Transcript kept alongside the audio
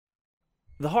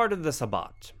The heart of the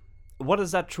Sabbat. What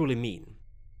does that truly mean?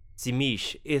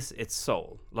 Tzimisce is its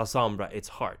soul, Lasombra its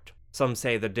heart. Some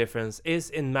say the difference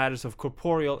is in matters of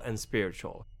corporeal and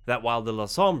spiritual, that while the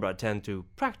Lasombra tend to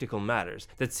practical matters,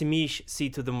 the Tzimisce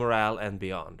see to the morale and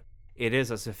beyond. It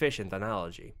is a sufficient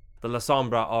analogy. The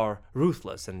Lasombra are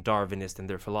ruthless and Darwinist in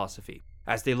their philosophy.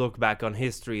 As they look back on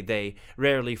history, they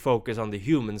rarely focus on the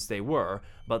humans they were,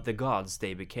 but the gods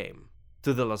they became.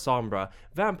 To the Lasombra,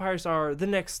 vampires are the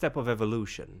next step of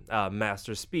evolution, a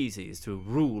master species to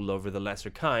rule over the lesser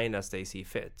kind as they see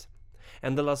fit.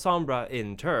 And the Lasombra,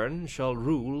 in turn, shall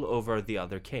rule over the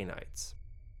other Cainites.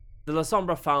 The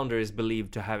Lasombra founder is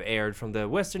believed to have heired from the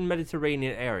western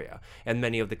Mediterranean area, and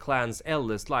many of the clan's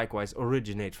eldest likewise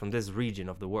originate from this region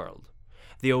of the world.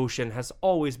 The ocean has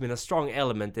always been a strong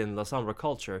element in Lasombra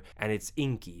culture, and its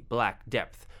inky, black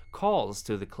depth calls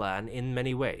to the clan in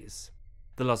many ways.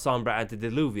 The Lasombra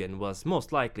antediluvian was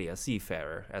most likely a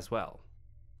seafarer as well.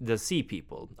 The Sea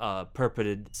People, a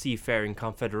purported seafaring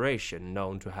confederation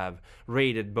known to have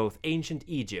raided both ancient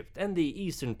Egypt and the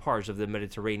eastern parts of the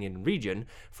Mediterranean region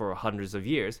for hundreds of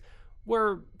years,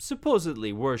 were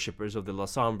supposedly worshippers of the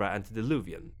Lasombra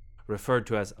antediluvian, referred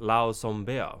to as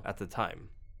Lasombra at the time.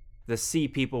 The Sea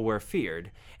People were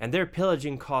feared, and their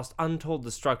pillaging caused untold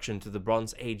destruction to the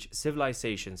Bronze Age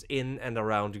civilizations in and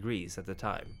around Greece at the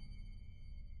time.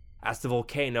 As the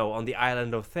volcano on the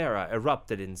island of Thera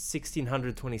erupted in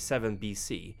 1627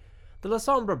 BC, the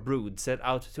Lasombra brood set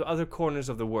out to other corners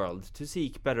of the world to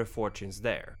seek better fortunes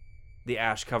there. The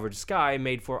ash-covered sky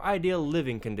made for ideal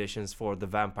living conditions for the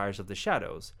vampires of the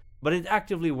shadows, but it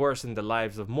actively worsened the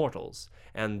lives of mortals,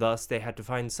 and thus they had to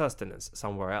find sustenance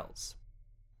somewhere else.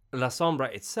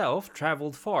 Lasombra itself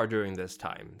traveled far during this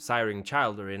time, siring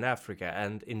children in Africa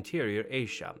and interior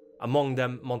Asia, among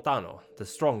them Montano, the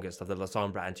strongest of the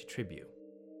Lasombra anti-tribu.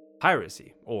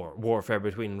 Piracy, or warfare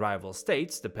between rival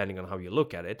states, depending on how you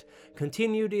look at it,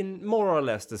 continued in more or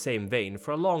less the same vein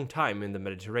for a long time in the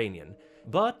Mediterranean,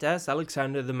 but as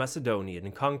Alexander the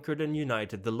Macedonian conquered and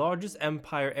united the largest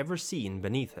empire ever seen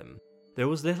beneath him, there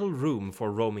was little room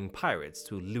for roaming pirates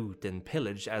to loot and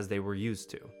pillage as they were used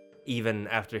to. Even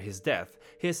after his death,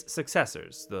 his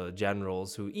successors, the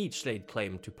generals who each laid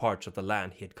claim to parts of the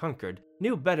land he had conquered,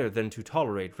 knew better than to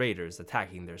tolerate raiders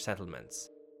attacking their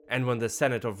settlements. And when the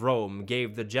Senate of Rome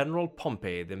gave the General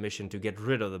Pompey the mission to get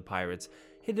rid of the pirates,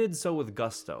 he did so with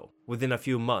gusto. Within a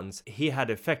few months, he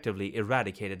had effectively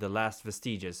eradicated the last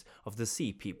vestiges of the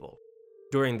Sea People.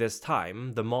 During this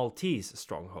time, the Maltese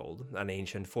stronghold, an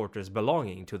ancient fortress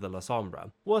belonging to the Lasombra,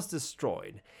 was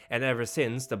destroyed, and ever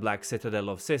since the Black Citadel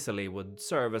of Sicily would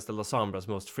serve as the Lasombra's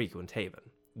most frequent haven.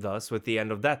 Thus, with the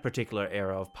end of that particular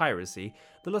era of piracy,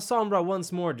 the Lasombra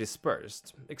once more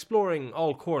dispersed, exploring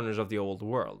all corners of the old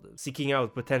world, seeking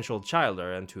out potential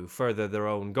children to further their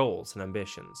own goals and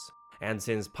ambitions. And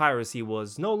since piracy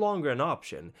was no longer an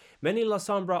option, many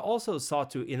Lasombra also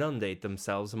sought to inundate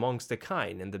themselves amongst the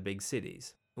kine in the big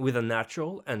cities. With a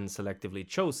natural and selectively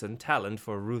chosen talent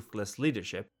for ruthless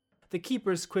leadership, the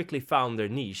keepers quickly found their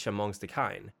niche amongst the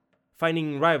kine,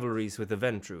 finding rivalries with the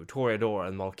Ventru, Toreador,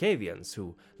 and Malkavians,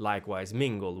 who likewise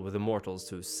mingled with the mortals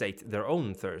to sate their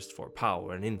own thirst for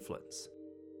power and influence.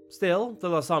 Still, the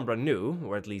Lasombra knew,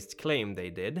 or at least claimed they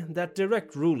did, that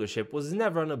direct rulership was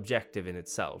never an objective in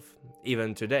itself.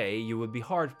 Even today, you would be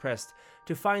hard-pressed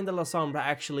to find the Lasombra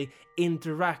actually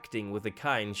interacting with the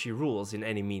kind she rules in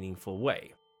any meaningful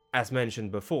way. As mentioned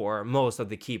before, most of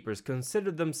the keepers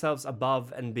considered themselves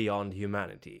above and beyond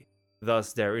humanity.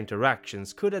 Thus, their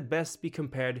interactions could at best be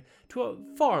compared to a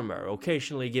farmer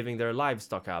occasionally giving their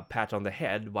livestock a pat on the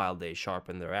head while they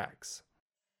sharpen their axe.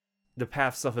 The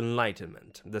paths of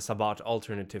enlightenment, the Sabbat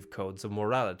alternative codes of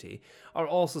morality, are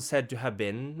also said to have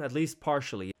been, at least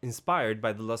partially, inspired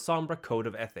by the Lasombra code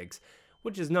of ethics,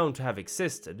 which is known to have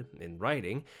existed, in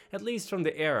writing, at least from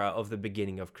the era of the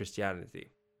beginning of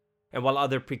Christianity. And while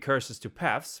other precursors to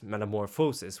paths,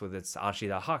 metamorphosis with its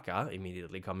Ashida Haka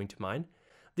immediately coming to mind,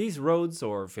 these roads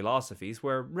or philosophies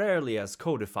were rarely as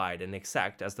codified and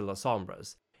exact as the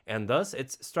Lasombra's, and thus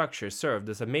its structure served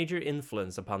as a major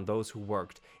influence upon those who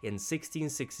worked in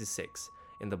 1666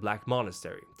 in the Black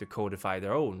Monastery to codify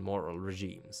their own moral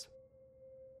regimes.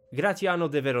 Gratiano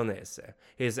de Veronese,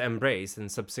 his embrace and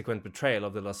subsequent betrayal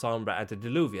of the Lasombra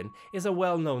antediluvian, is a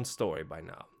well-known story by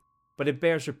now, but it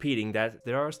bears repeating that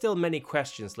there are still many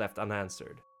questions left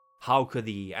unanswered. How could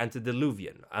the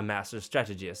antediluvian, a master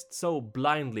strategist, so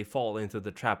blindly fall into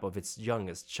the trap of its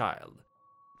youngest child?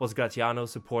 Was Gratiano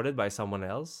supported by someone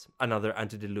else, another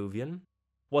antediluvian?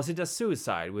 Was it a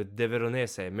suicide with De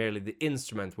Veronese merely the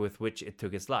instrument with which it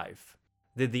took its life?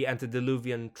 Did the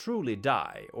antediluvian truly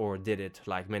die, or did it,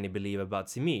 like many believe about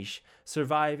Simish,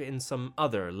 survive in some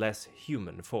other, less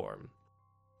human form?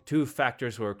 Two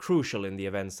factors were crucial in the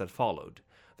events that followed: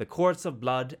 the Courts of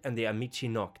Blood and the Amici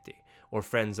Nocti, or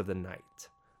Friends of the Night.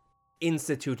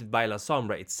 Instituted by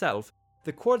Lasombra itself,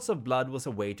 the Courts of Blood was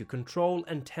a way to control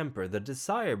and temper the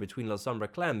desire between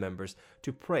Lasombra clan members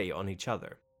to prey on each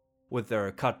other. With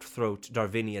their cutthroat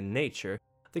Darwinian nature,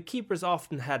 the keepers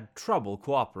often had trouble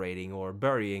cooperating or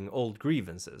burying old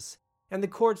grievances, and the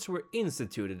courts were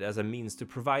instituted as a means to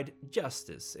provide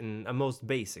justice in a most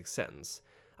basic sense.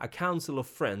 A council of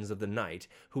friends of the night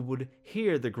who would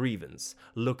hear the grievance,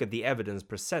 look at the evidence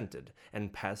presented,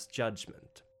 and pass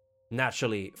judgment.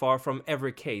 Naturally, far from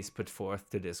every case put forth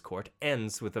to this court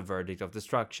ends with a verdict of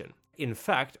destruction. In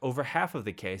fact, over half of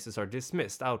the cases are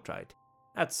dismissed outright,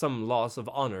 at some loss of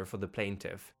honor for the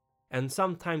plaintiff, and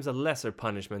sometimes a lesser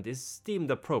punishment is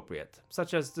deemed appropriate,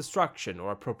 such as destruction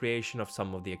or appropriation of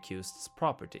some of the accused's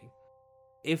property.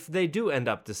 If they do end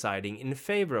up deciding in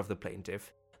favor of the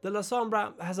plaintiff, the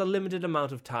Lasombra has a limited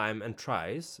amount of time and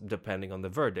tries, depending on the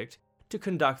verdict, to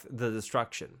conduct the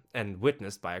destruction, and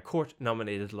witnessed by a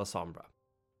court-nominated Lasombra.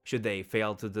 Should they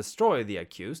fail to destroy the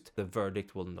accused, the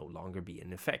verdict will no longer be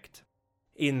in effect.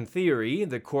 In theory,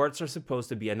 the courts are supposed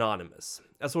to be anonymous,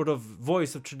 a sort of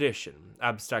voice of tradition,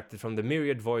 abstracted from the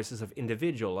myriad voices of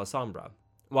individual Lasombra.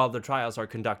 While the trials are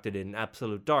conducted in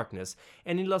absolute darkness,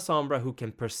 any Lasombra who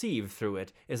can perceive through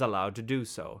it is allowed to do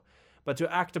so. But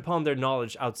to act upon their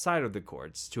knowledge outside of the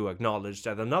courts, to acknowledge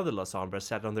that another Lasombra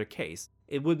sat on their case,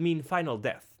 it would mean final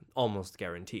death, almost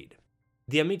guaranteed.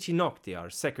 The Amici Nocti are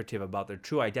secretive about their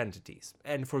true identities,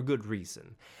 and for good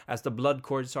reason, as the blood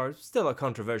courts are still a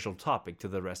controversial topic to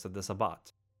the rest of the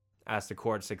Sabbat. As the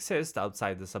courts exist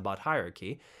outside the Sabbat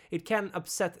hierarchy, it can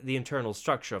upset the internal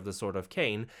structure of the Sword of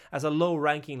Cain, as a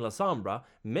low-ranking Lasombra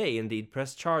may indeed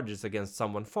press charges against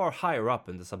someone far higher up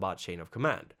in the Sabbat chain of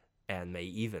command, and may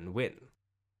even win.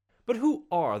 But who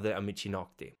are the Amici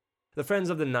Nocti? The Friends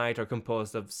of the Night are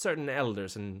composed of certain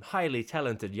elders and highly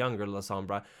talented younger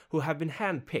Lasombra who have been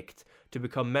hand-picked to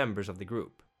become members of the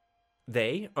group.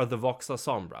 They are the Vox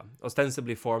Lasombra,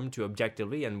 ostensibly formed to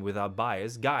objectively and without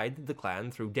bias guide the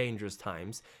clan through dangerous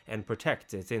times and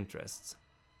protect its interests.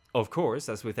 Of course,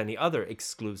 as with any other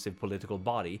exclusive political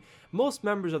body, most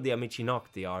members of the Amici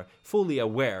Nocti are fully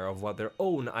aware of what their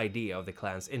own idea of the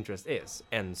clan's interest is,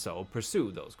 and so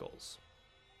pursue those goals.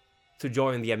 To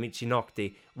join the Amici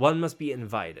Nocti, one must be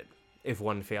invited. If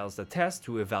one fails the test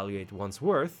to evaluate one's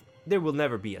worth, there will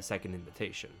never be a second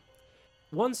invitation.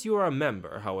 Once you are a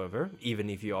member, however, even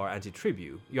if you are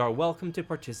anti-tribu, you are welcome to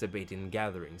participate in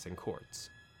gatherings and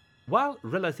courts. While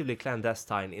relatively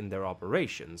clandestine in their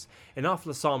operations, enough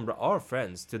Lasombra are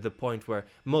friends to the point where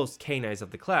most canines of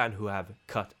the clan who have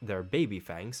cut their baby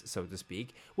fangs, so to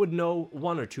speak, would know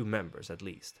one or two members at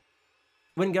least.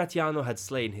 When Gratiano had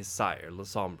slain his sire,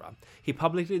 Lasombra, he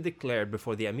publicly declared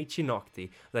before the Amici Nocti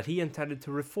that he intended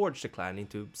to reforge the clan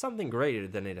into something greater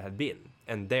than it had been,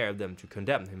 and dared them to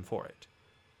condemn him for it.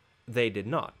 They did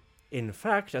not. In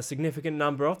fact, a significant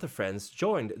number of the friends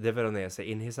joined De Veronese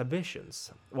in his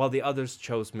ambitions, while the others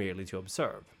chose merely to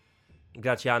observe.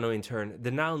 Gratiano in turn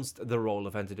denounced the role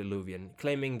of antediluvian,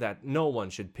 claiming that no one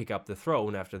should pick up the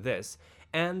throne after this,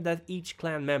 and that each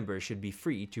clan member should be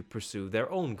free to pursue their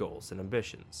own goals and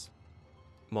ambitions.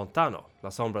 Montano,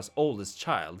 Lasombra's oldest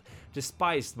child,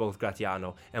 despised both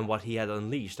Gratiano and what he had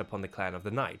unleashed upon the clan of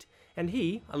the night, and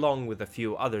he, along with a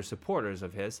few other supporters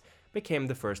of his, became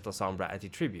the first Lasombra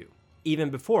anti-tribu.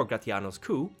 Even before Gratiano's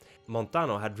coup,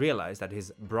 Montano had realized that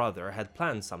his brother had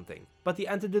planned something, but the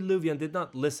antediluvian did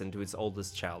not listen to his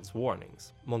oldest child's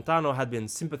warnings. Montano had been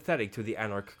sympathetic to the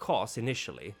anarch cause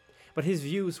initially, but his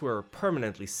views were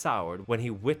permanently soured when he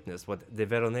witnessed what De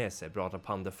Veronese brought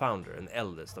upon the founder and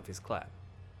eldest of his clan.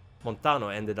 Montano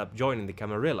ended up joining the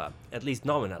Camarilla, at least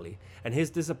nominally, and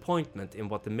his disappointment in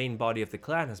what the main body of the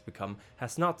clan has become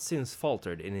has not since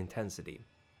faltered in intensity.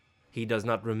 He does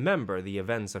not remember the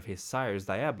events of his sire's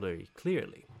diablerie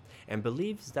clearly, and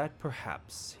believes that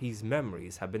perhaps his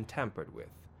memories have been tampered with,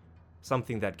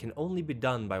 something that can only be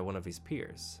done by one of his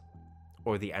peers,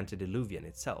 or the antediluvian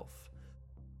itself.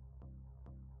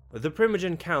 The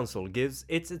Primogen Council gives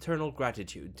its eternal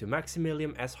gratitude to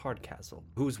Maximilian S. Hardcastle,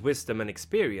 whose wisdom and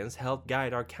experience helped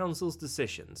guide our council's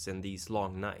decisions in these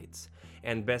long nights,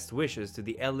 and best wishes to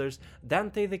the elders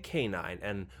Dante the Canine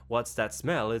and What's That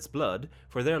Smell? It's Blood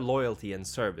for their loyalty and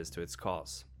service to its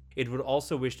cause. It would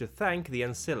also wish to thank the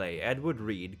Ancillae Edward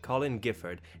Reed, Colin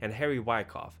Gifford, and Harry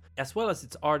Wyckoff, as well as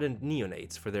its ardent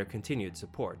neonates for their continued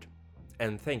support.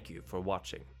 And thank you for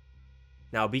watching.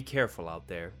 Now be careful out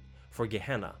there, for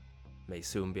Gehenna may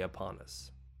soon be upon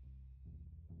us.